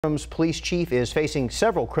Bertram's police chief is facing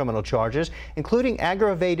several criminal charges, including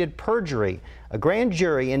aggravated perjury. A grand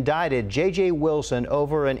jury indicted J.J. Wilson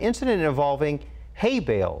over an incident involving hay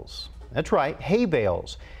bales. That's right, hay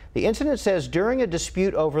bales. The incident says during a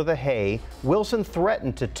dispute over the hay, Wilson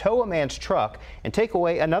threatened to tow a man's truck and take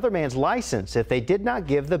away another man's license if they did not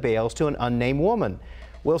give the bales to an unnamed woman.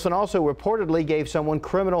 Wilson also reportedly gave someone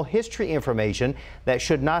criminal history information that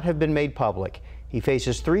should not have been made public. He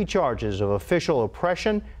faces 3 charges of official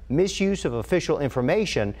oppression, misuse of official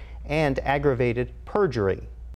information, and aggravated perjury.